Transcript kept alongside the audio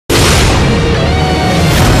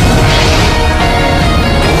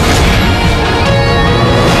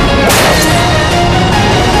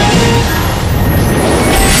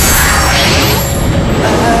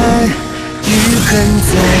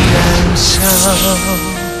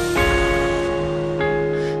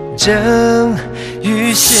正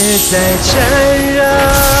与血在缠绕，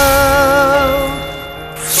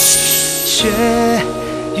血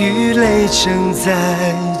与泪承载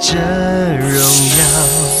着荣耀，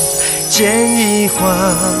剑一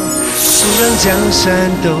划，速让江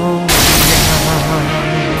山动摇。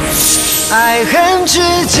爱恨之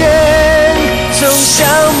间，总消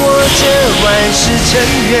磨着万世尘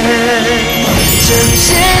缘，正邪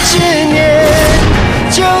之念，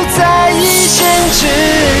就在一线之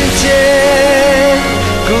间。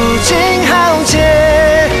古今豪杰，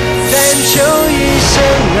但求一生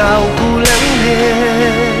傲骨冷冽。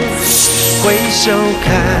回首看，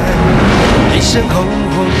一生轰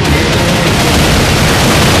轰烈烈。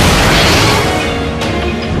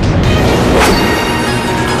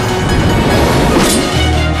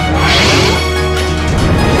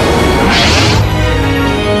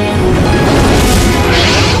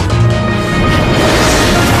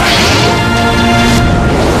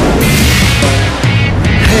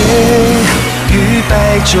白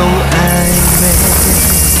中暧昧，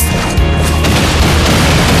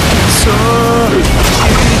错与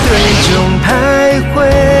对中徘徊，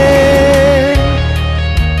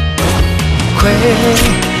灰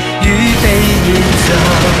与背隐藏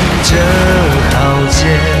着豪杰，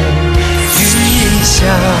与一笑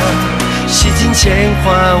洗尽铅华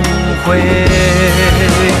无悔。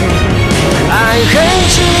爱恨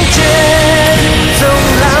之间，总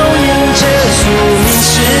烙印着宿命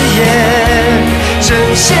誓言。正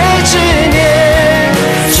邪之念，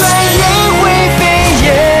转眼灰飞烟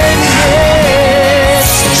灭。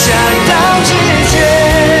侠盗之间，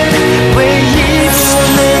唯一不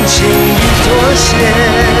能轻易妥协。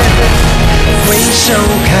回首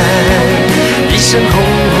看，一生轰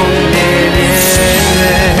轰烈烈。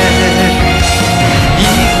一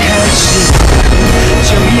开始就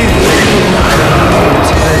一路后退。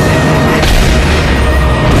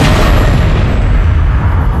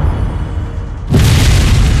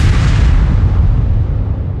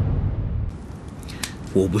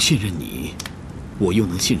我不信任你，我又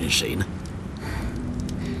能信任谁呢？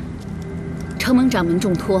承蒙掌门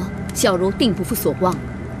重托，小儒定不负所望。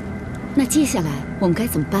那接下来我们该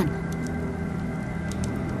怎么办呢？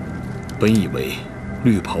本以为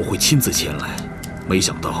绿袍会亲自前来，没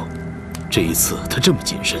想到这一次他这么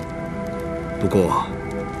谨慎。不过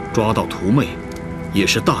抓到屠妹也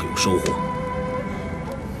是大有收获。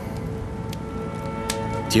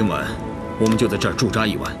今晚我们就在这儿驻扎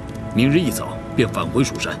一晚，明日一早便返回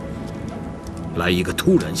蜀山，来一个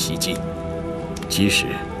突然袭击，即使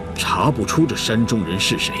查不出这山中人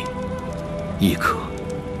是谁，亦可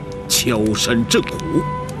敲山震虎。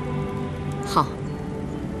好，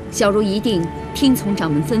小儒一定听从掌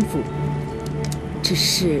门吩咐。只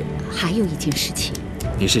是还有一件事情。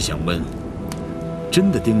你是想问，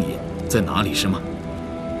真的丁隐在哪里是吗？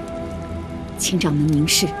请掌门明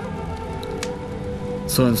示。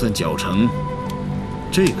算算脚程，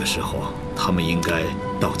这个时候他们应该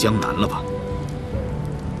到江南了吧？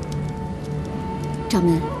掌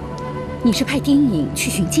门，你是派丁隐去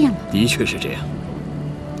寻剑了？的确是这样，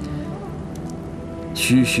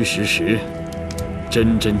虚虚实实，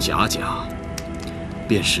真真假假，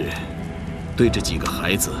便是对这几个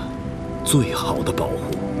孩子最好的保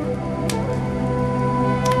护。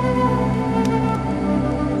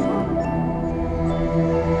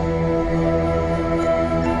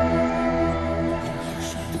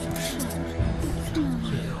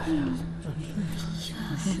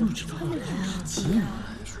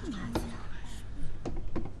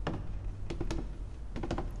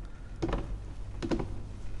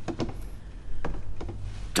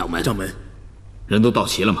掌门，人都到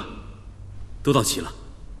齐了吗？都到齐了。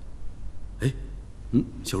哎，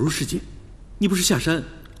小茹师姐，你不是下山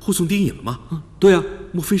护送丁隐了吗？对啊，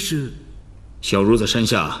莫非是？小茹在山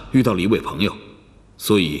下遇到了一位朋友，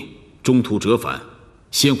所以中途折返，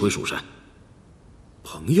先回蜀山。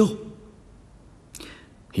朋友？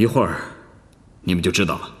一会儿你们就知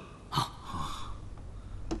道了。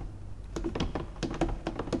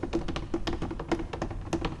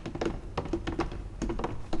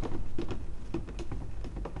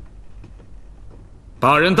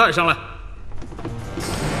把人带上来。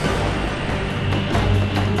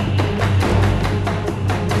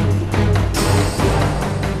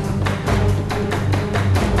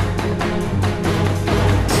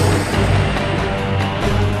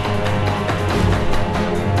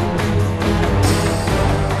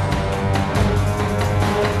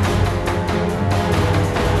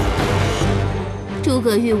诸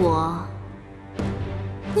葛驭我，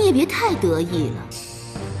你也别太得意了。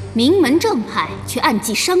名门正派却暗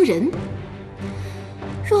记伤人，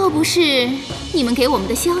若不是你们给我们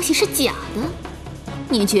的消息是假的，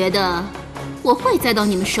你觉得我会栽到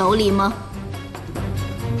你们手里吗？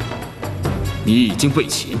你已经被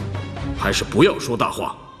擒，还是不要说大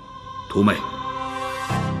话。屠妹，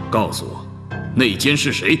告诉我，内奸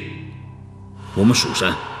是谁？我们蜀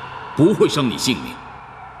山不会伤你性命，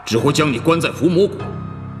只会将你关在伏魔谷，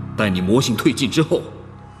待你魔性退尽之后，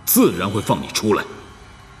自然会放你出来。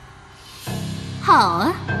好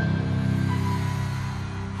啊。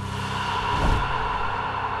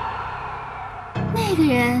那个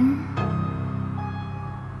人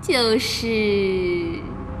就是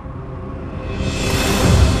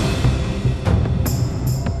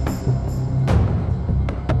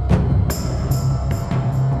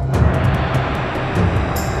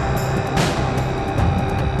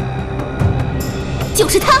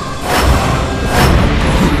他。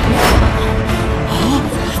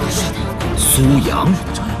苏阳，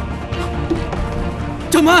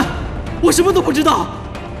掌门，我什么都不知道，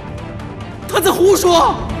他在胡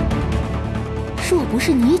说。若不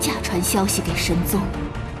是你假传消息给神宗，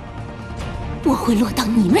我会落到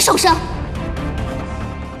你们手上。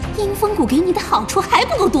阴风谷给你的好处还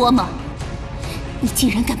不够多吗？你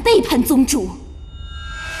竟然敢背叛宗主！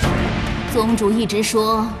宗主一直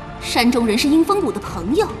说山中人是阴风谷的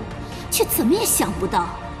朋友，却怎么也想不到，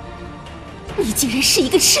你竟然是一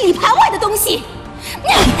个吃里扒外的东西！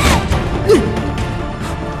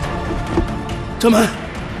掌门，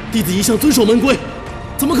弟子一向遵守门规，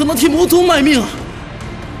怎么可能替魔宗卖命啊？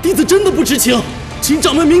弟子真的不知情，请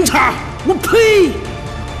掌门明察。我呸！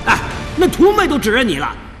哎，那屠妹都指认你了，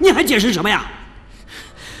你还解释什么呀？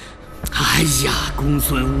哎呀，公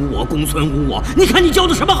孙无我，公孙无我，你看你教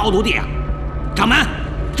的什么好徒弟啊！掌门，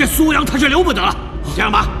这苏阳他是留不得了。这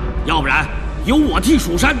样吧，要不然由我替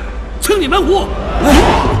蜀山清理门户。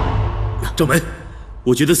掌门，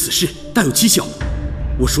我觉得此事大有蹊跷。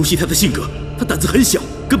我熟悉他的性格，他胆子很小，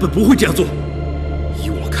根本不会这样做。依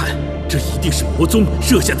我看，这一定是魔宗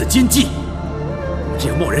设下的奸计。我这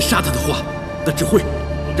样贸然杀他的话，那只会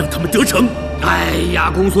让他们得逞。哎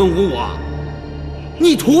呀，公孙无我，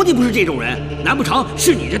你徒弟不是这种人，难不成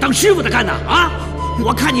是你这当师傅的干的啊？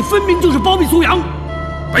我看你分明就是包庇苏阳。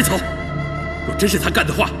百草，若真是他干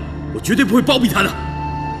的话，我绝对不会包庇他的。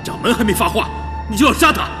掌门还没发话，你就要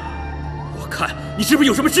杀他？我看你是不是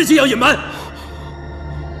有什么事情要隐瞒？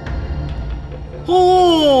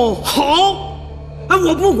哦，好，哎，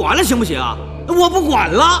我不管了，行不行？我不管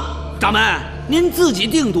了，掌门您自己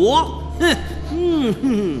定夺。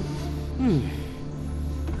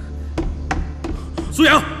苏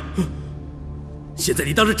阳，现在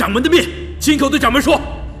你当着掌门的面，亲口对掌门说，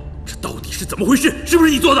这到底是怎么回事？是不是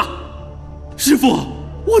你做的？师父，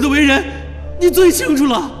我的为人你最清楚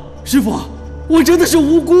了。师父，我真的是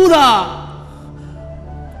无辜的。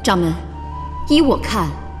掌门，依我看，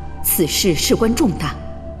此事事关重大，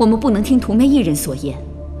我们不能听屠妹一人所言。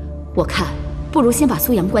我看，不如先把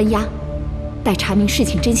苏阳关押，待查明事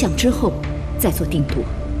情真相之后，再做定夺。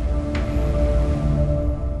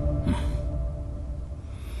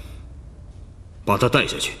把他带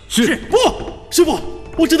下去。是。不，师父，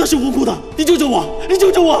我真的是无辜的，你救救我！你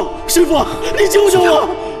救救我！师父，你救救我！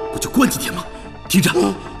不就关几天吗？听着，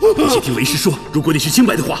先听为师说，如果你是清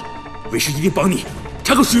白的话，为师一定帮你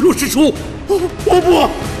查个水落石出。我不！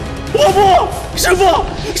师父，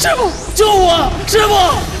救我！师父，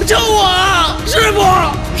救我！师父！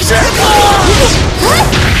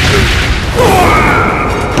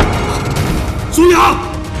苏阳！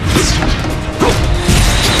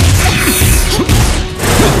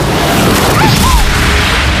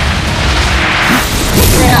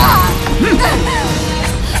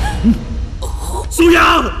苏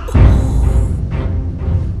阳！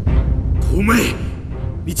屠妹，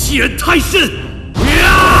你欺人太甚！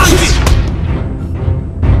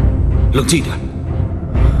冷静点。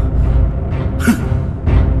哼！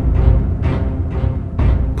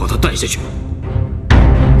把他带下去。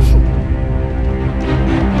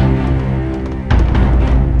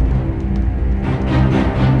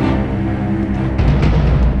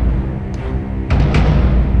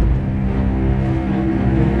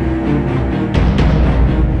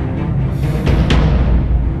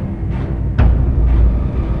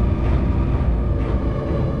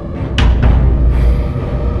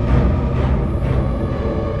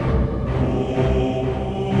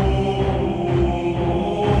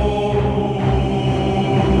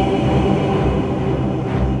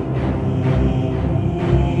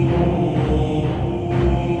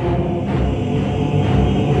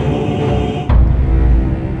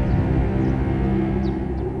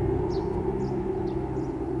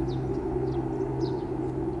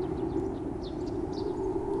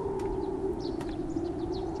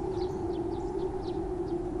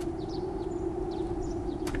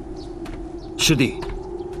师弟，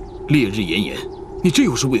烈日炎炎，你这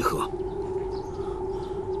又是为何？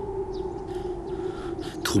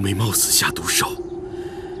屠梅冒死下毒手，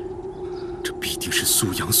这必定是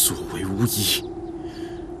苏阳所为无疑。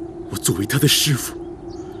我作为他的师父，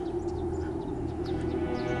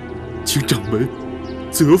请掌门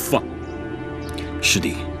责罚。师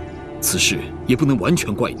弟，此事也不能完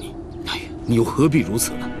全怪你。哎呀，你又何必如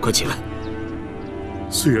此呢？快起来。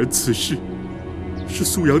虽然此事是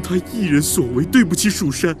苏阳他一人所为，对不起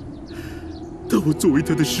蜀山，但我作为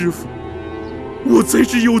他的师父，我才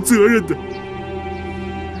是有责任的。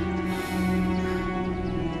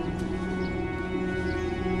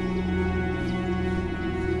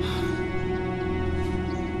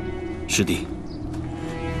师弟，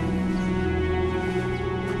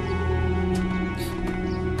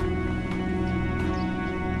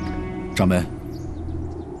掌门，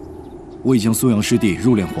我已将苏阳师弟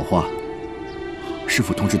入殓火化，师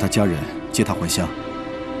父通知他家人接他还乡。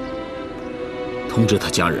通知他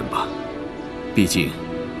家人吧，毕竟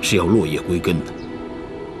是要落叶归根的。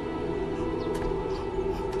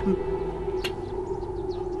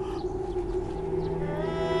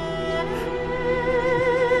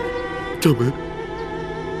掌门，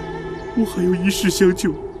我还有一事相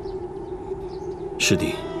求。师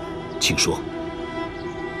弟，请说。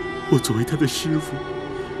我作为他的师父，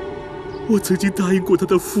我曾经答应过他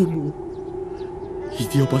的父母，一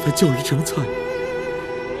定要把他教育成才，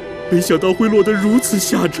没想到会落得如此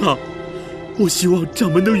下场。我希望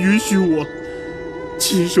掌门能允许我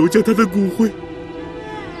亲手将他的骨灰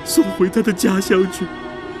送回他的家乡去，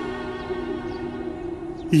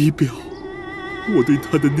以表我对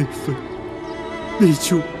他的那份内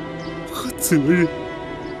疚和责任。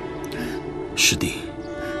师弟，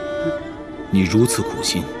你如此苦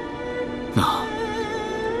心，那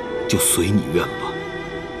就随你愿吧。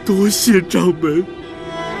多谢掌门。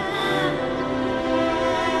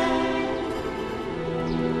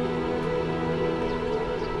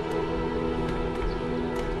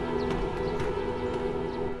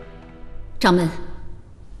掌门，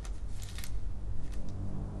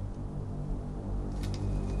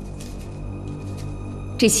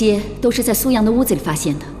这些都是在苏阳的屋子里发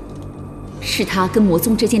现的，是他跟魔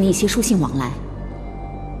宗之间的一些书信往来。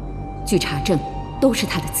据查证，都是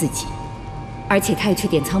他的字迹，而且他也去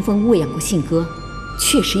点苍峰喂养过信鸽，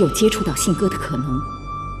确实有接触到信鸽的可能。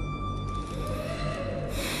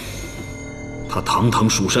他堂堂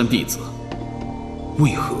蜀山弟子，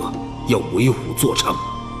为何要为虎作伥？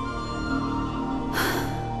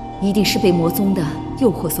一定是被魔宗的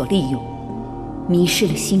诱惑所利用，迷失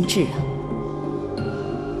了心智啊！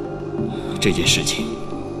这件事情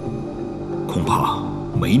恐怕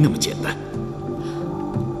没那么简单。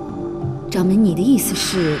掌门，你的意思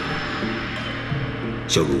是？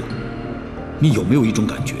小茹，你有没有一种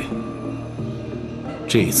感觉，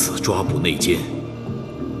这次抓捕内奸，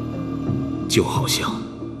就好像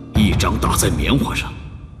一掌打在棉花上，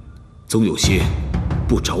总有些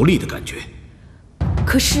不着力的感觉。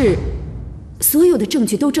可是，所有的证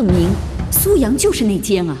据都证明苏阳就是内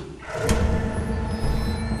奸啊！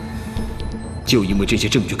就因为这些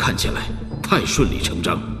证据看起来太顺理成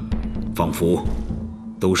章，仿佛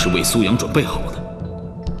都是为苏阳准备好的。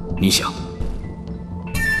你想，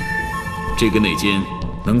这个内奸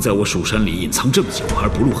能在我蜀山里隐藏这么久而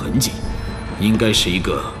不露痕迹，应该是一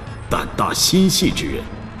个胆大心细之人。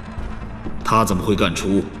他怎么会干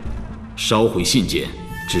出烧毁信件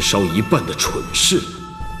只烧一半的蠢事？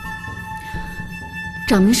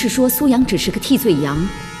掌门是说苏阳只是个替罪羊，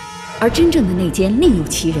而真正的内奸另有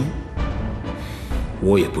其人？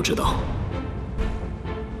我也不知道，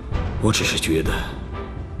我只是觉得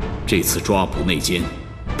这次抓捕内奸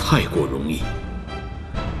太过容易，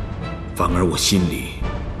反而我心里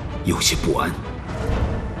有些不安。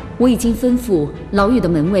我已经吩咐牢狱的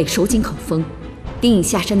门卫守紧口风，丁隐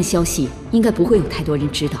下山的消息应该不会有太多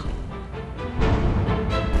人知道。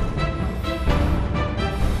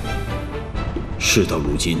事到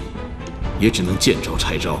如今，也只能见招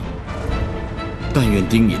拆招。但愿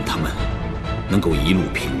丁隐他们能够一路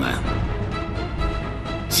平安。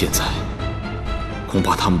现在，恐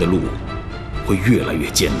怕他们的路会越来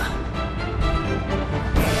越艰难。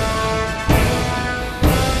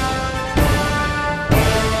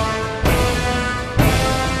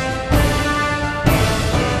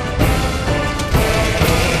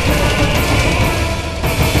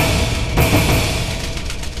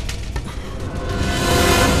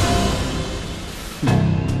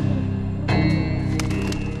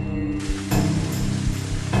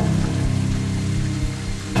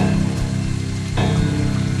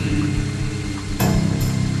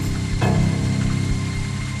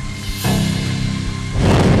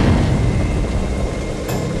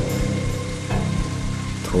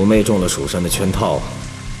徒妹中了蜀山的圈套，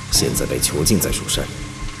现在被囚禁在蜀山。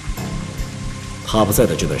他不在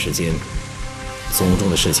的这段时间，宗中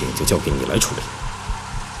的事情就交给你来处理。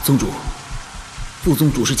宗主，副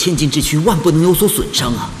宗主是千金之躯，万不能有所损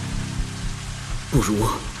伤啊！不如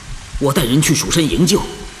我带人去蜀山营救，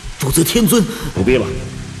否则天尊……不必了。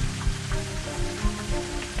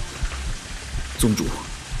宗主，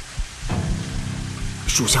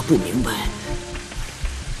属下不明白。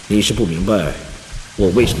你是不明白我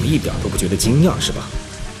为什么一点都不觉得惊讶是吧？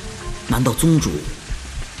难道宗主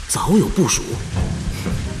早有部署？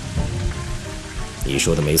你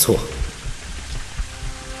说的没错。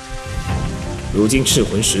如今赤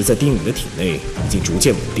魂石在丁隐的体内已经逐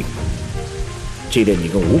渐稳定，这点你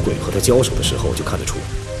跟五鬼和他交手的时候就看得出。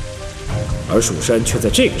而蜀山却在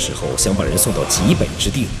这个时候想把人送到极北之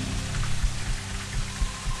地，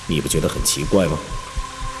你不觉得很奇怪吗？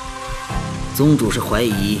宗主是怀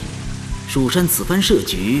疑蜀山此番设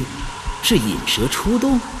局是引蛇出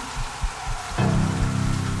洞？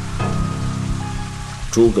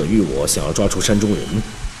诸葛驭我想要抓出山中人，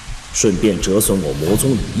顺便折损我魔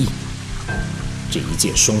宗羽翼，这一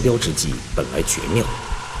箭双雕之计本来绝妙，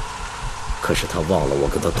可是他忘了我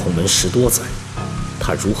跟他同门10多载，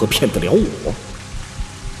他如何骗得了我？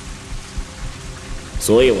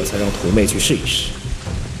所以我才让徒妹去试一试，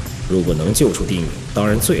如果能救出丁隐，当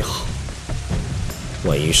然最好。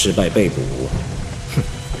万一失败被捕，哼，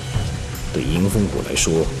对阴风谷来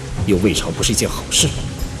说，又未尝不是一件好事。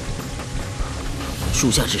属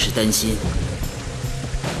下只是担心，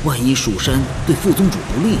万一蜀山对副宗主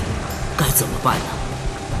不利，该怎么办呢？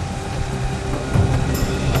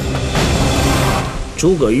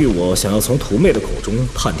诸葛驭我想要从徒妹的口中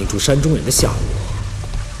探听出山中人的下落，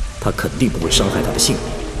他肯定不会伤害他的性命，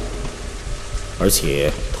而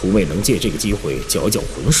且徒妹能借这个机会搅一搅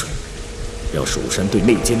浑水，让蜀山对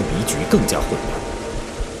内奸的迷局更加混乱。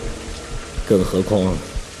更何况，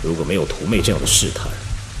如果没有徒妹这样的试探，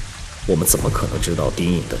我们怎么可能知道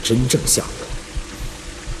丁隐的真正下落？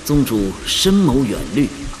宗主深谋远虑，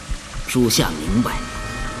属下明白。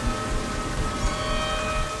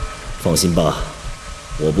放心吧，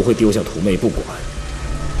我不会丢下徒妹不管，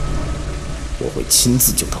我会亲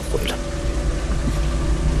自救她回来。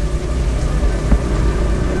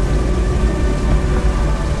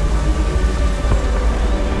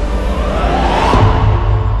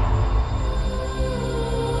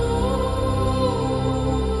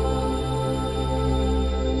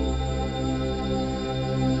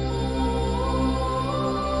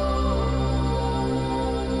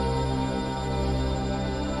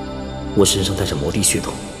我身上带着魔帝血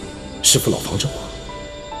统，师父老防着我，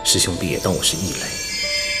师兄弟也当我是异类。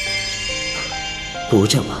不如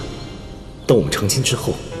这样吧，等我们成亲之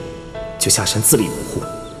后，就下山自立门户。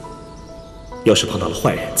要是碰到了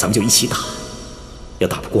坏人，咱们就一起打；要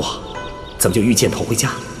打不过，咱们就御剑逃回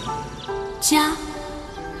家。家？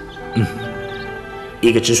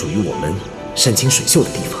一个只属于我们山清水秀的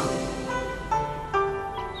地方。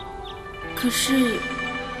可是，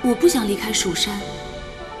我不想离开蜀山。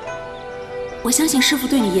我相信师父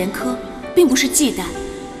对你严苛，并不是忌惮，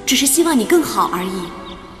只是希望你更好而已。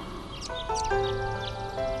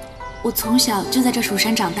我从小就在这蜀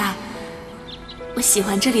山长大，我喜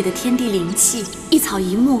欢这里的天地灵气，一草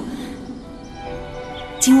一木。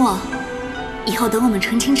景我，以后等我们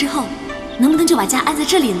成亲之后，能不能就把家安在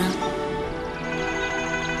这里呢？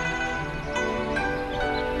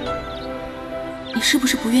你是不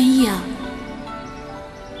是不愿意啊？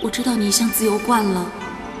我知道你一向自由惯了。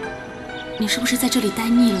你是不是在这里待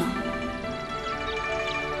腻了？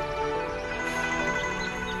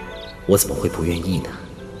我怎么会不愿意呢？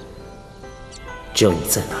只要你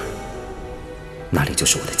在哪儿，那里就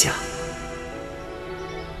是我的家。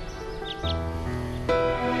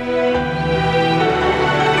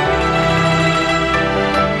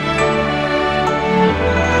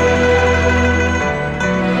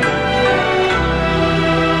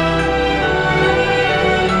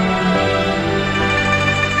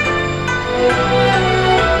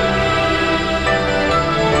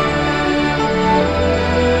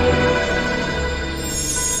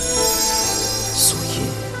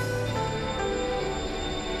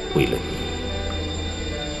为了你，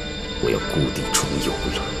我要故地重游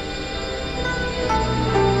了。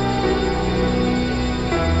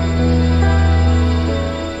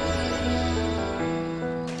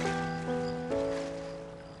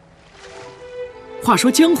话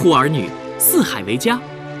说江湖儿女，四海为家。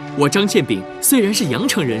我张馅饼虽然是阳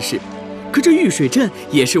城人士，可这玉水镇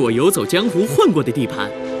也是我游走江湖混过的地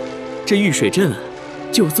盘。这玉水镇啊，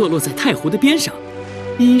就坐落在太湖的边上，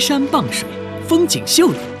依山傍水，风景秀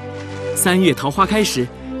丽。3月桃花开时，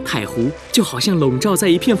太湖就好像笼罩在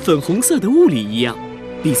一片粉红色的雾里一样，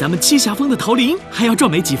比咱们栖霞峰的桃林还要壮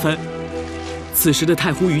美几分。此时的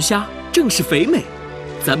太湖鱼虾正是肥美，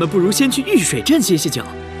咱们不如先去玉水镇歇歇脚，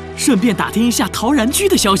顺便打听一下陶然居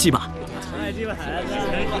的消息吧。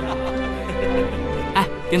哎，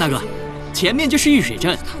丁大哥，前面就是玉水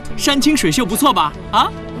镇，山清水秀，不错吧？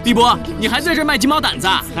啊，李伯，你还在这卖鸡毛掸子？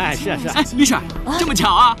哎，是。哎，玉婶，这么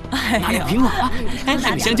巧啊？拿2瓶我啊！哎，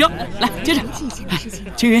来个香蕉，来接着。哎，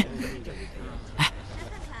青云，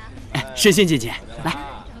哎，神仙姐姐，来。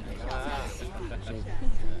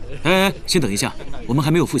哎，先等一下，我们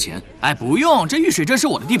还没有付钱。哎，不用，这玉水镇是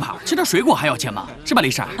我的地盘，吃点水果还要钱吗？是吧，李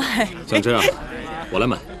婶？想吃啊？我来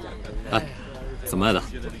买。哎，怎么卖的？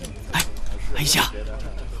哎呀，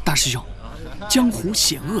大师兄，江湖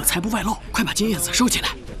险恶，财不外露，快把金叶子收起来，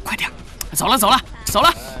快点！走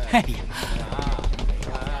了。嘿呀，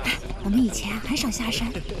我们以前很少下山，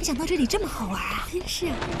没想到这里这么好玩啊！是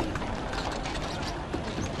啊。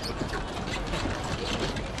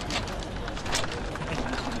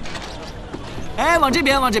哎，往这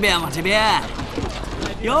边。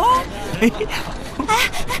哟，哎，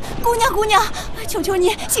姑娘，求求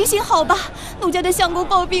你行行好吧！奴家的相公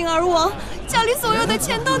暴病而亡，家里所有的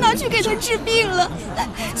钱都拿去给他治病了，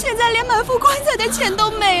现在连买副棺材的钱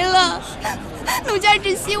都没了。奴家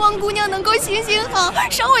只希望姑娘能够行行好，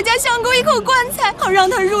赏我家相公一口棺材，好让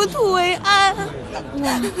他入土为安。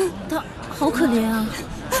哇，他好可怜啊！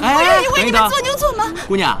我愿意为你们做牛做马。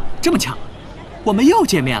姑娘这么巧，我们又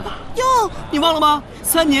见面了。哟，你忘了吗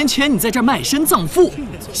？3年前你在这儿卖身葬父，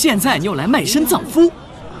现在你又来卖身葬夫，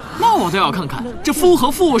那我倒要看看这夫和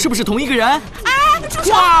妇是不是同一个人。住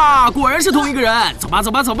手！哇，果然是同一个人。走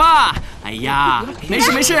吧。哎呀，没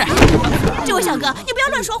事。这位小哥，你不要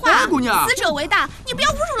乱说话。姑娘，死者为大，你不要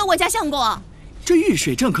侮辱了我家相公。这玉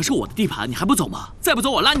水镇可是我的地盘，你还不走吗？再不走，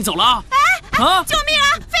我拉你走了。哎，救命啊！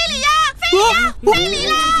非礼呀！非礼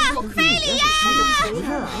啦！非礼呀！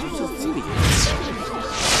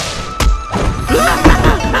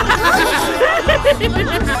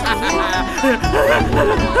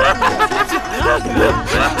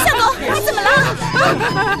相公，你怎么了？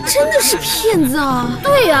真的是骗子啊！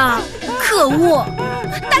对呀，可恶！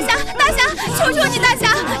大侠，求求你，大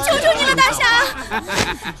侠，求求你了，大侠！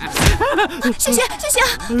谢谢。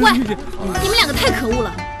喂，你们2个太可恶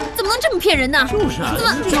了，怎么能这么骗人呢？就是怎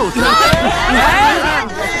么？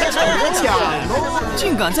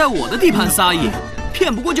竟敢在我的地盘撒野！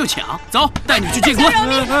骗不过就抢，走，带你去见官。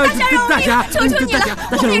大侠，求求你了！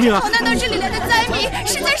我们也是逃难到这里来的灾民，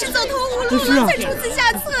实在是走投无路了，才出此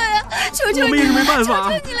下策呀！求求你了，求求你了，大侠！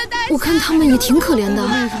我看他们也挺可怜的，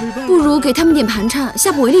不如给他们点盘缠，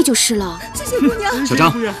下不为例就是了。谢谢姑娘。小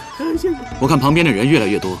张，我看旁边的人越来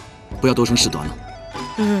越多，不要多生事端了。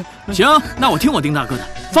行，那我听我丁大哥的，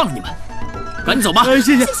放了你们，赶紧走吧。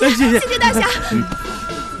谢谢大侠。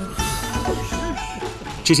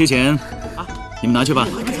这些钱你们拿去吧，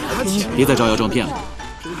别再招摇撞骗了。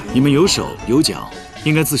你们有手有脚，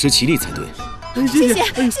应该自食其力才对。谢谢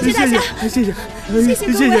大侠，谢谢。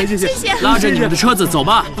拉着你们的车子走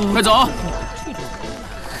吧，快走。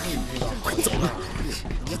走了，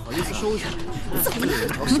好意思收下？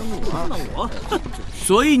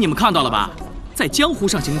所以你们看到了吧？在江湖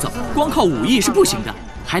上行走，光靠武艺是不行的，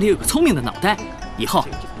还得有个聪明的脑袋。以后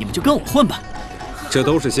你们就跟我混吧。这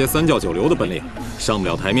都是些三教九流的本领，上不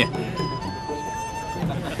了台面。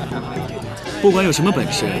不管有什么本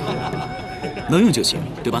事，能用就行，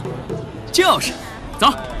对吧？就是，走，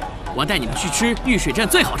我带你们去吃玉水镇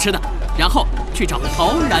最好吃的，然后去找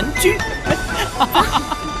陶然居。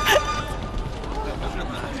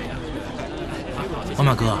黄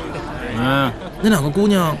马哥，那2个姑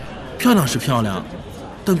娘漂亮是漂亮，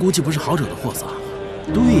但估计不是好惹的货色。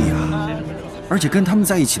对呀，而且跟他们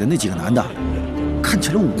在一起的那几个男的，看起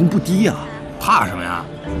来武功不低呀。怕什么呀？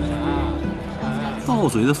到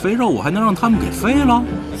嘴的肥肉，我还能让他们给飞了？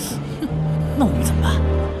那我们怎么办？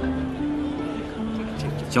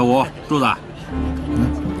小五、柱子，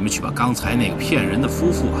你们去把刚才那个骗人的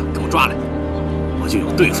夫妇给我抓来，我就有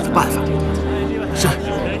对付的办法。是，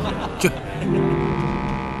去。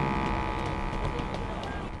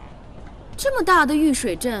这么大的玉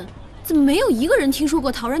水镇，怎么没有一个人听说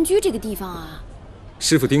过陶然居这个地方啊？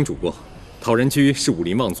师傅叮嘱过，陶然居是武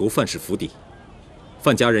林望族范氏府邸，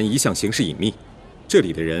范家人一向行事隐秘，这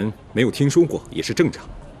里的人没有听说过也是正常。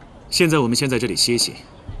现在我们先在这里歇歇，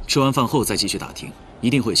吃完饭后再继续打听，一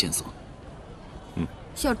定会有线索。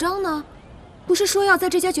小张呢？不是说要在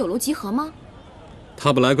这家酒楼集合吗？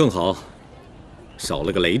他不来更好，少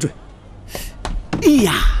了个累赘。哎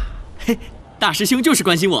呀，嘿，大师兄就是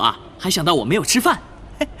关心我啊，还想到我没有吃饭。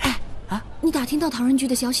你打听到陶然居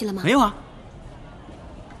的消息了吗？没有啊。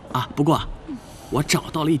啊，不过我找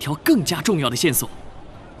到了一条更加重要的线索。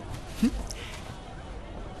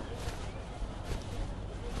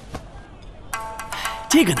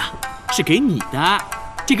这个呢是给你的，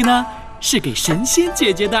这个呢是给神仙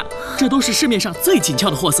姐姐的，这都是市面上最紧俏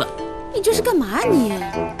的货色。你这是干嘛啊你？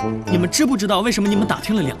你们知不知道为什么你们打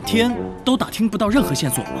听了2天都打听不到任何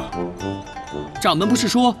线索吗？掌门不是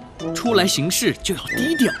说出来行事就要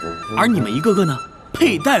低调，而你们一个个呢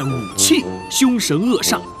佩戴武器，凶神恶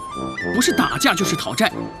煞，不是打架就是讨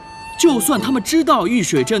债。就算他们知道玉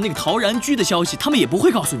水镇那个陶然居的消息，他们也不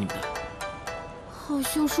会告诉你们的。好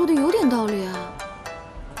像说的有点道理啊。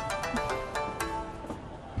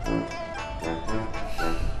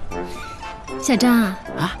小张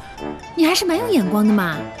啊，你还是蛮有眼光的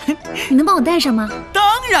嘛，你能帮我带上吗？当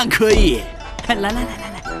然可以，来，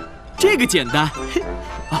这个简单。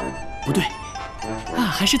啊，不对，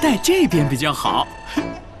还是带这边比较好。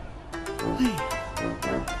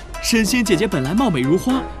神仙姐姐本来貌美如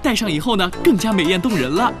花，戴上以后呢，更加美艳动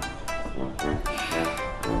人了。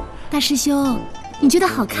大师兄，你觉得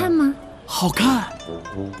好看吗？好看，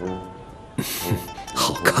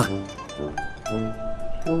好看。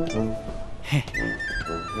嘿，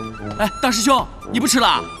哎，大师兄，你不吃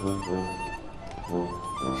了？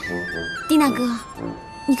丁大哥，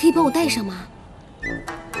你可以帮我带上吗？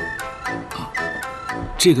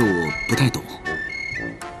这个我不太懂。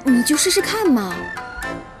你就试试看嘛。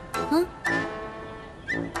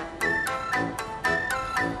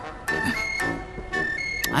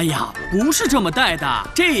哎呀，不是这么带的，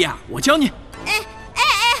这样我教你。哎，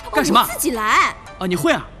干什么？我自己来。啊，你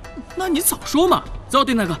会啊？那你早说嘛！走，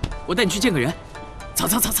丁大哥，我带你去见个人。走，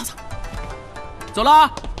走了。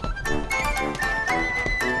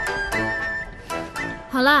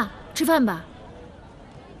好了，吃饭吧。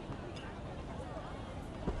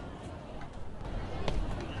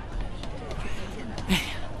哎呀，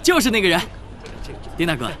就是那个人，丁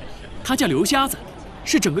大哥，他叫刘瞎子，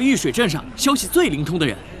是整个玉水镇上消息最灵通的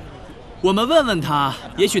人。我们问问他，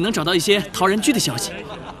也许能找到一些陶然居的消息。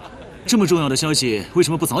这么重要的消息，为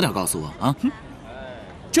什么不早点告诉我啊？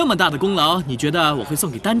这么大的功劳，你觉得我会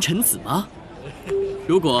送给丹臣子吗？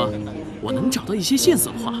如果我能找到一些线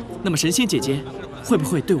索的话，那么神仙姐姐会不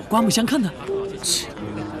会对我刮目相看呢？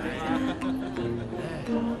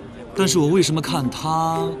但是我为什么看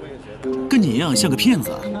他跟你一样像个骗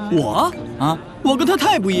子啊？我跟他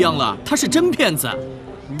太不一样了，他是真骗子。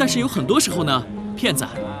但是有很多时候呢，骗子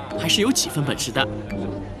还是有几分本事的。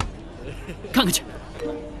看看去。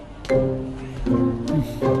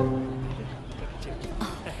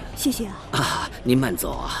谢谢啊！您慢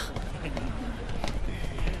走啊。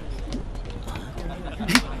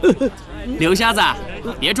刘瞎子，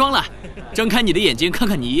别装了，睁开你的眼睛，看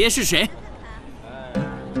看你爷爷是谁。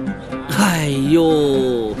哎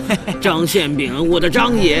呦，张馅饼，我的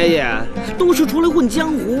张爷爷，都是出来混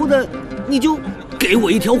江湖的，你就给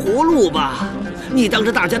我一条活路吧。你当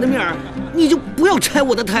着大家的面，你就不要拆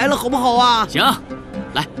我的台了，好不好啊？行，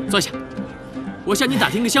来坐下，我向你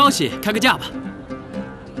打听个消息，开个价吧。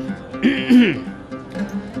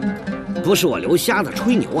不是我刘瞎子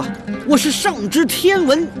吹牛啊，我是上知天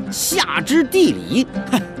文，下知地理，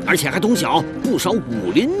而且还通晓不少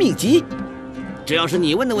武林秘籍。只要是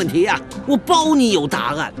你问的问题呀，我包你有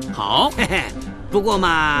答案。好，嘿嘿，不过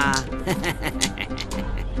嘛，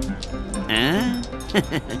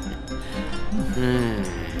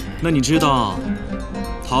那你知道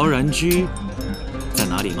陶然居在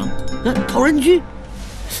哪里吗？陶然居？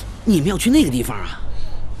你们要去那个地方啊？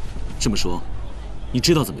这么说，你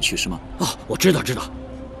知道怎么去是吗？哦，我知道，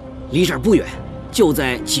离这儿不远，就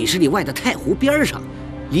在几十里外的太湖边上，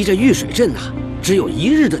离这玉水镇只有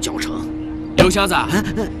1日的脚程。刘瞎子，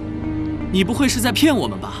你不会是在骗我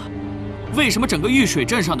们吧？为什么整个玉水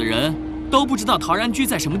镇上的人都不知道陶然居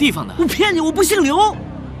在什么地方呢？我骗你，我不姓刘，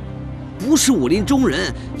不是武林中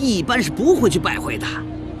人，一般是不会去拜会的。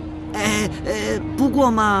不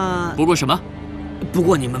过嘛……不过什么？不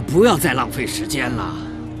过你们不要再浪费时间了。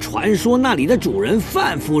传说那里的主人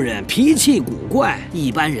范夫人脾气古怪，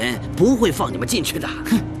一般人不会放你们进去的。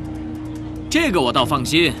哼，这个我倒放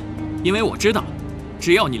心，因为我知道，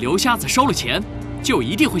只要你刘瞎子收了钱，就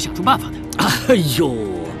一定会想出办法的。哎呦，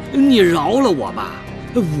你饶了我吧，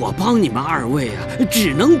我帮你们2位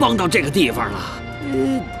只能帮到这个地方了。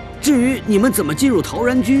至于你们怎么进入陶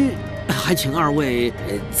然居，还请2位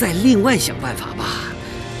再另外想办法吧。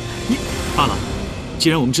罢了，既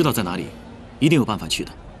然我们知道在哪里，一定有办法去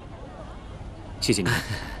的。谢谢你。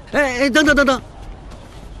等，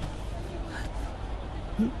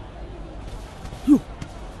哟，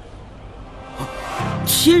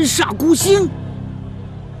天煞孤星，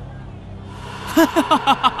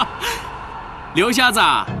刘瞎子，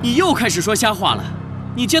你又开始说瞎话了。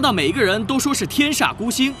你见到每一个人都说是天煞孤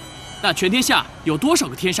星，那全天下有多少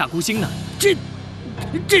个天煞孤星呢？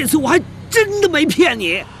这次我还真的没骗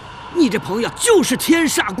你，你这朋友就是天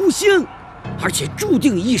煞孤星，而且注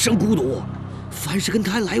定一生孤独。凡是跟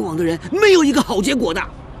他来往的人，没有一个好结果的。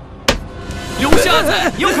刘瞎子，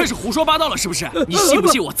你又开始胡说八道了，是不是？你信不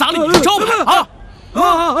信我砸了你的招牌啊？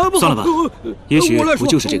算了吧，也许不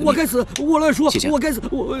就是这个命。我该死，我乱说，谢谢。我该死，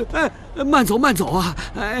慢走慢走啊！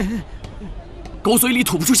哎，狗嘴里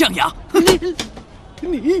吐不出象牙。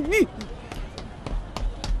你，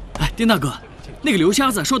哎，丁大哥，那个刘瞎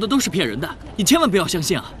子说的都是骗人的，你千万不要相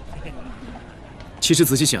信啊！其实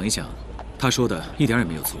仔细想一想，他说的一点也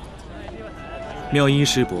没有错。妙音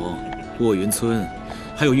师伯、卧云村，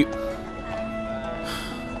还有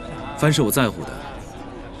凡是我在乎的，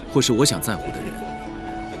或是我想在乎的人，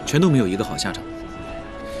全都没有一个好下场。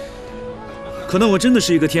可能我真的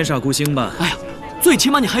是一个天煞孤星吧。哎呀，最起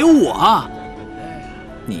码你还有我啊！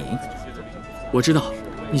我知道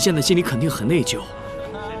你现在心里肯定很内疚，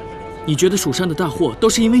你觉得蜀山的大祸都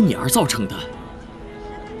是因为你而造成的。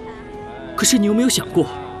可是你有没有想过，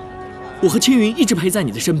我和青云一直陪在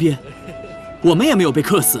你的身边，我们也没有被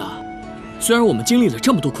克死啊。虽然我们经历了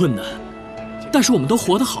这么多困难，但是我们都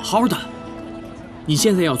活得好好的。你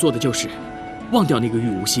现在要做的就是忘掉那个玉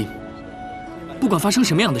无心，不管发生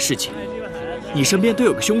什么样的事情，你身边都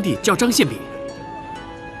有个兄弟叫张馅饼。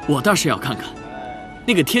我倒是要看看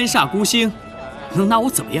那个天煞孤星能拿我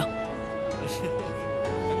怎么样。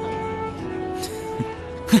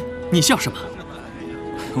哼，你笑什么？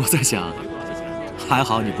我在想，还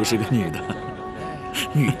好你不是个女的。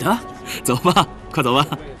女的？走吧，快走吧。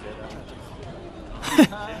哼，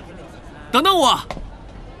等等我。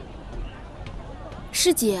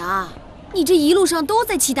师姐啊，你这一路上都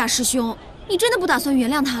在气大师兄，你真的不打算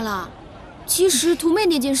原谅他了？其实图妹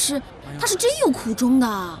那件事，他是真有苦衷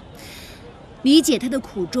的。理解他的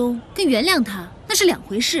苦衷跟原谅他那是两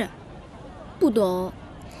回事。不懂。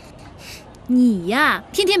你呀，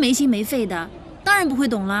天天没心没肺的，当然不会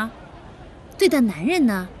懂了。对待男人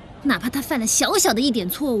呢，哪怕他犯了小小的一点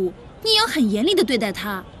错误，你也要很严厉的对待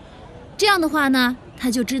他。这样的话呢，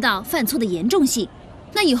他就知道犯错的严重性，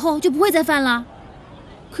那以后就不会再犯了。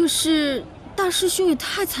可是大师兄也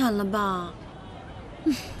太惨了吧！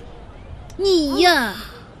你呀，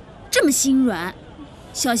这么心软，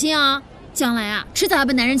小心啊，将来啊，迟早要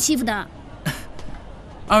被男人欺负的。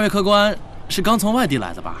二位客官是刚从外地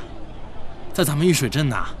来的吧？在咱们玉水镇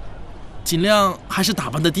呐，尽量还是打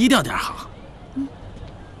扮得低调点好。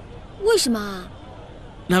为什么啊？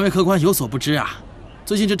两位客官有所不知啊，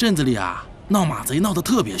最近这镇子里啊，闹马贼闹得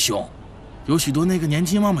特别凶，有许多那个年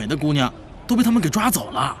轻貌美的姑娘都被他们给抓走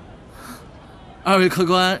了。二位客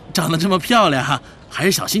官长得这么漂亮，还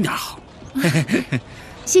是小心点好。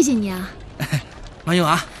谢谢你啊。慢用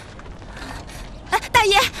啊。哎，大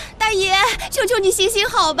爷，大爷，求求你行行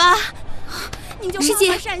好吧，你就师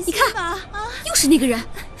姐，善你看心吧。又是那个人，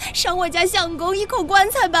赏我家相公一口棺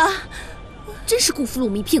材吧。真是辜负了我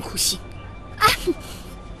们一片苦心。哎，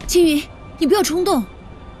青云，你不要冲动，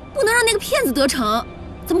不能让那个骗子得逞。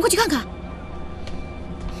咱们快去看看。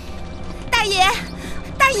大爷，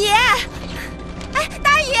大爷，哎，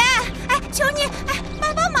大爷，哎，求你，哎，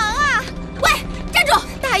帮帮忙啊！喂，站住！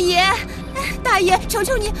大爷，哎，大爷，求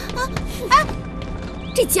求你啊！哎，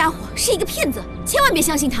这家伙是一个骗子，千万别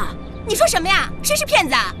相信他。你说什么呀？谁是骗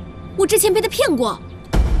子啊？我之前被他骗过。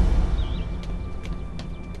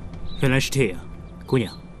原来是这样，姑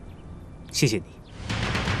娘，谢谢你。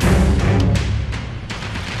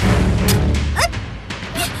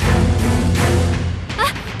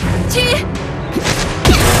哎，青云，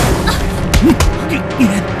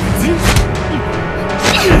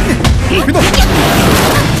别动！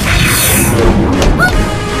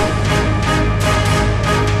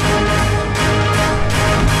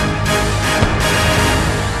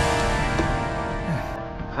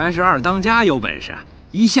还是二当家有本事，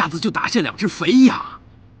一下子就打下2只肥羊。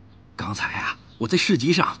刚才啊，我在市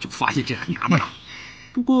集上就发现这俩娘们了。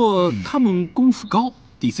不过他们功夫高，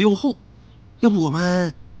底子又厚，要不我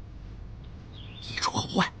们一出后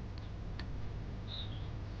患。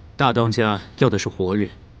大当家要的是活人，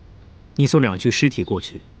你送2具尸体过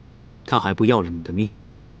去，他还不要了你的命。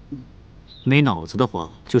没脑子的话，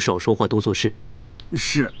就少说话多做事。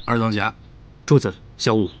是二当家。柱子、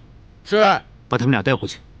小五，是，把他们俩带回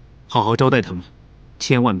去，好好招待他们，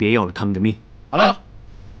千万别要了他们的命。好了。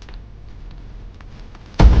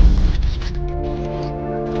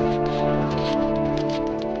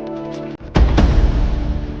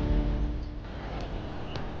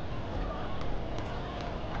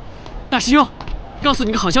大师兄，告诉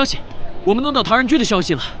你个好消息，我们弄到唐人居的消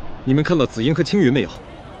息了。你们看到紫英和青云没有？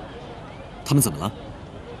他们怎么了？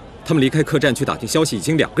他们离开客栈去打听消息已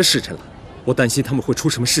经2个时辰了，我担心他们会出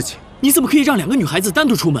什么事情。你怎么可以让2个女孩子单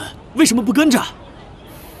独出门？为什么不跟着？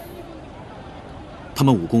他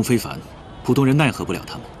们武功非凡，普通人奈何不了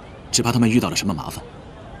他们，只怕他们遇到了什么麻烦。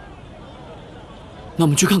那我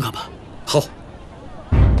们去看看吧。好。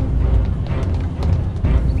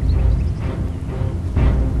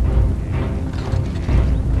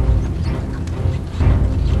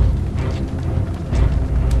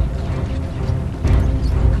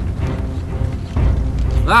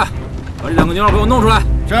来，把这2个妞给我弄出来。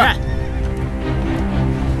是。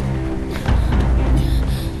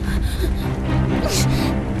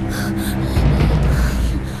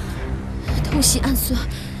偷袭暗孙，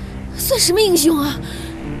算什么英雄啊？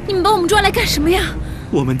你们把我们抓来干什么呀？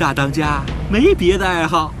我们大当家没别的爱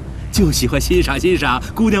好，就喜欢欣赏欣赏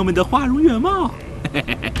姑娘们的花容月貌。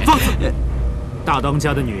放肆！大当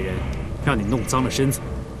家的女人，让你弄脏了身子，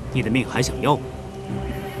你的命还想要吗？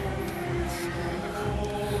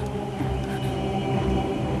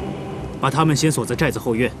把他们先锁在寨子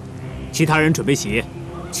后院，其他人准备喜宴，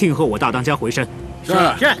庆贺我大当家回山。是。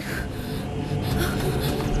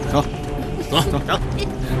走，走，走。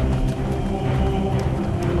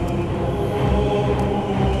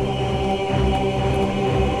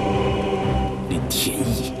林天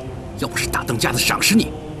意，要不是大当家的赏识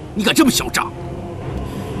你，你敢这么嚣张？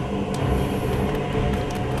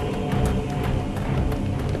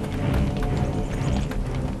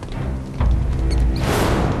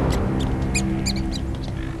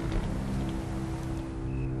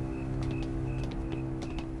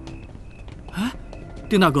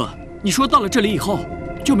丁大哥，你说到了这里以后，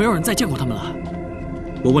就没有人再见过他们了？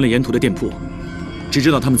我问了沿途的店铺，只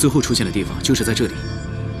知道他们最后出现的地方就是在这里。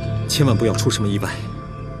千万不要出什么意外。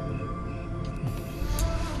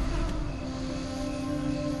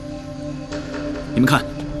你们看，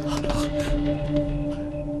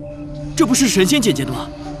这不是神仙姐姐的吗？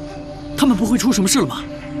他们不会出什么事了吧？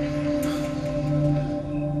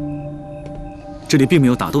这里并没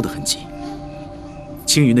有打斗的痕迹。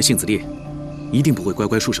青云的性子烈，一定不会乖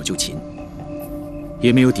乖束手就擒，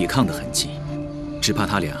也没有抵抗的痕迹，只怕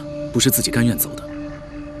他俩不是自己甘愿走的。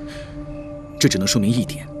这只能说明一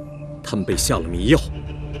点，他们被下了迷药。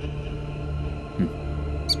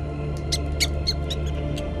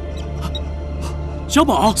小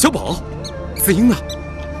宝，小宝，紫英呢？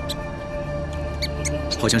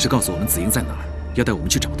好像是告诉我们紫英在哪儿，要带我们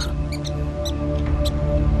去找她。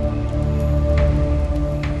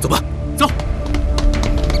走吧，走。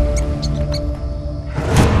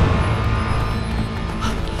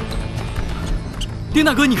丁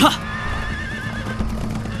大哥，你看，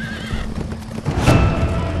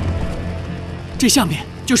这下面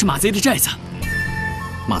就是马贼的寨子。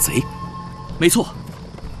马贼？没错，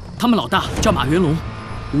他们老大叫马元龙，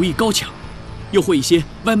武艺高强，又会一些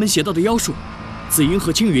歪门邪道的妖术。紫英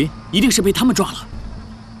和青云一定是被他们抓了。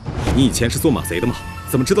你以前是做马贼的吗？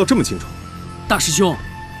怎么知道这么清楚？大师兄，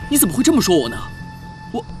你怎么会这么说我呢？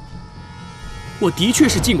我的确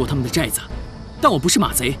是进过他们的寨子，但我不是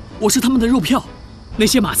马贼，我是他们的肉票。那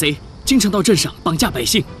些马贼经常到镇上绑架百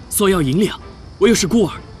姓，索要银两，我又是孤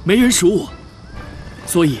儿，没人赎我，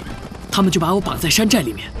所以他们就把我绑在山寨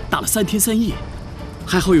里面，打了3天3夜。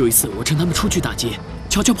还好有一次我趁他们出去打劫，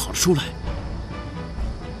悄悄跑了出来。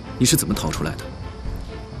你是怎么逃出来的？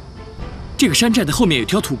这个山寨的后面有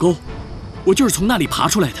条土沟，我就是从那里爬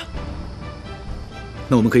出来的。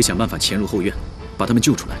那我们可以想办法潜入后院，把他们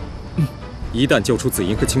救出来。一旦救出紫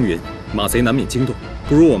英和青云，马贼难免惊动。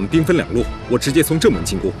不如我们兵分2路，我直接从正门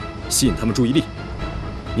经过，吸引他们注意力。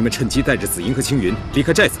你们趁机带着紫英和青云离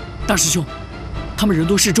开寨子。大师兄，他们人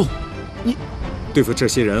多势众，你对付这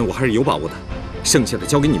些人我还是有把握的，剩下的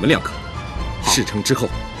交给你们2个。事成之后，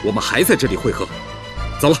我们还在这里会合。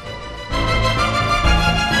走了。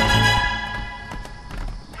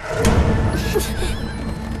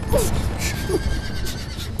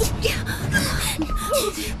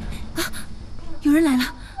有人来了，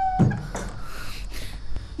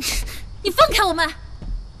你放开我们！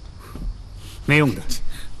没用的，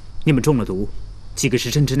你们中了毒，几个时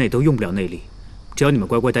辰之内都用不了内力。只要你们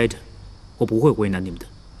乖乖待着，我不会为难你们的。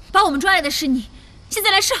把我们抓来的是你，现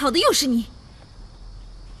在来示好的又是你。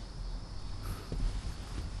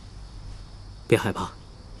别害怕，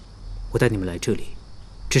我带你们来这里，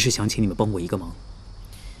只是想请你们帮我一个忙。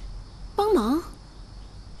帮忙？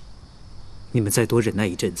你们再多忍耐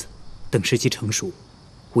一阵子，等时机成熟，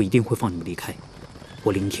我一定会放你们离开。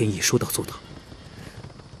我林天意说到做到。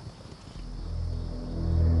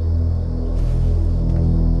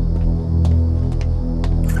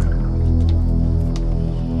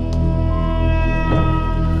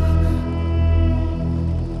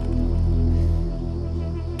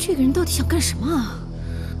底想干什么啊？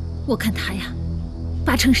我看他呀，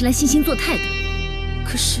八成是来惺惺作态的。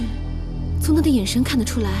可是，从他的眼神看得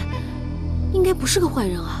出来，应该不是个坏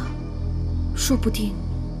人啊。说不定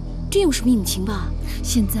真有什么隐情吧。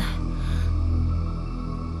现在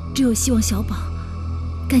只有希望小宝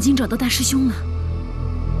赶紧找到大师兄了。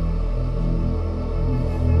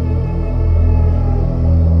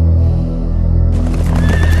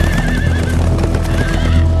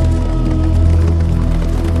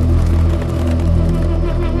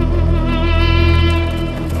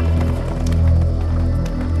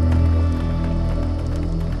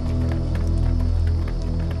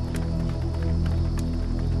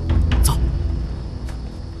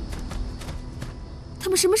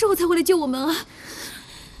什么时候才会来救我们啊？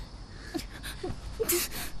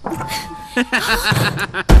哎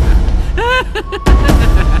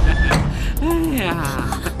呀！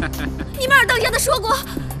你们二当家的说过，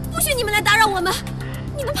不许你们来打扰我们，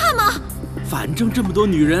你们怕吗？反正这么多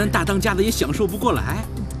女人，大当家的也享受不过来，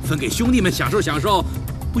分给兄弟们享受享受，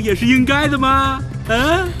不也是应该的吗？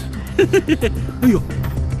啊！哎呦，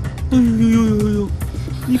哎呦呦呦呦呦！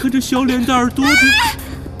你看这小脸蛋儿多漂亮！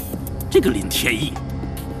这个林天意。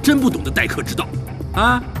真不懂得待客之道，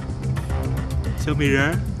啊！小美人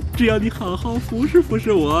儿，只要你好好服侍服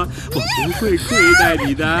侍我，我不会亏待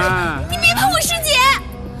你的。你别碰我师姐！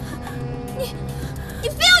你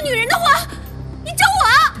非要女人的话，你找我！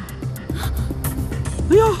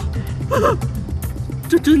哎呀，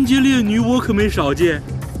这贞洁烈女我可没少见，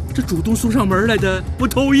这主动送上门来的我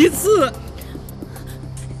头一次。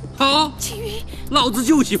好，青云，老子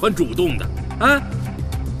就喜欢主动的啊！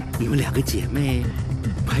你们两个姐妹。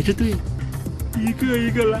排着队，一个一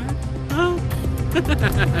个来啊！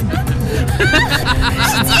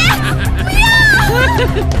师姐，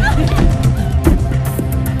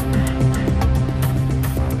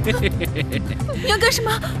不要！你要干什么？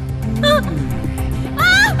不要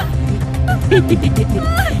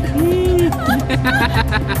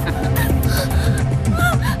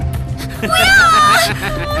啊！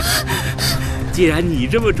既然你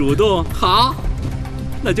这么主动，好，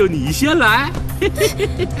那就你先来。你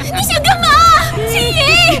想干嘛，青云？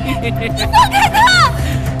你放开他！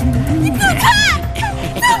你走开！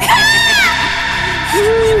走开！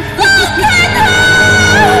放开他！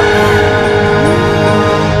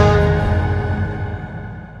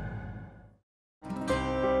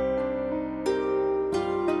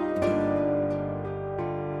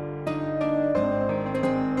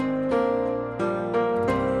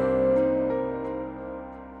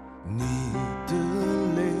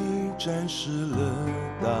展示了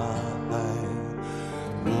大爱，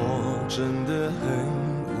我真的很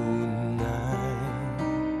无奈。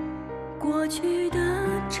过去的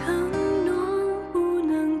承诺不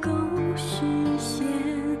能够实现，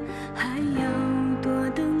还要多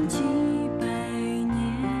等几百年。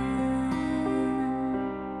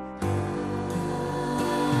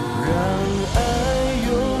让爱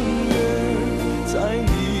永远在你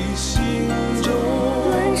心中，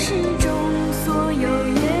乱世中所有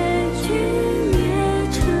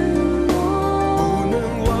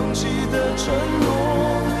承诺，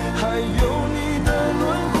还有你的轮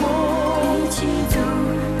廓，一起走，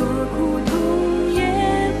多苦痛也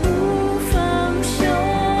不放手。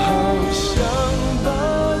好想把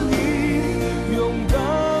你拥抱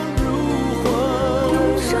入怀，用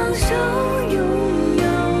双手拥有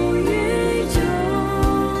宇宙。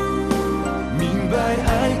明白爱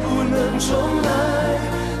不能重来。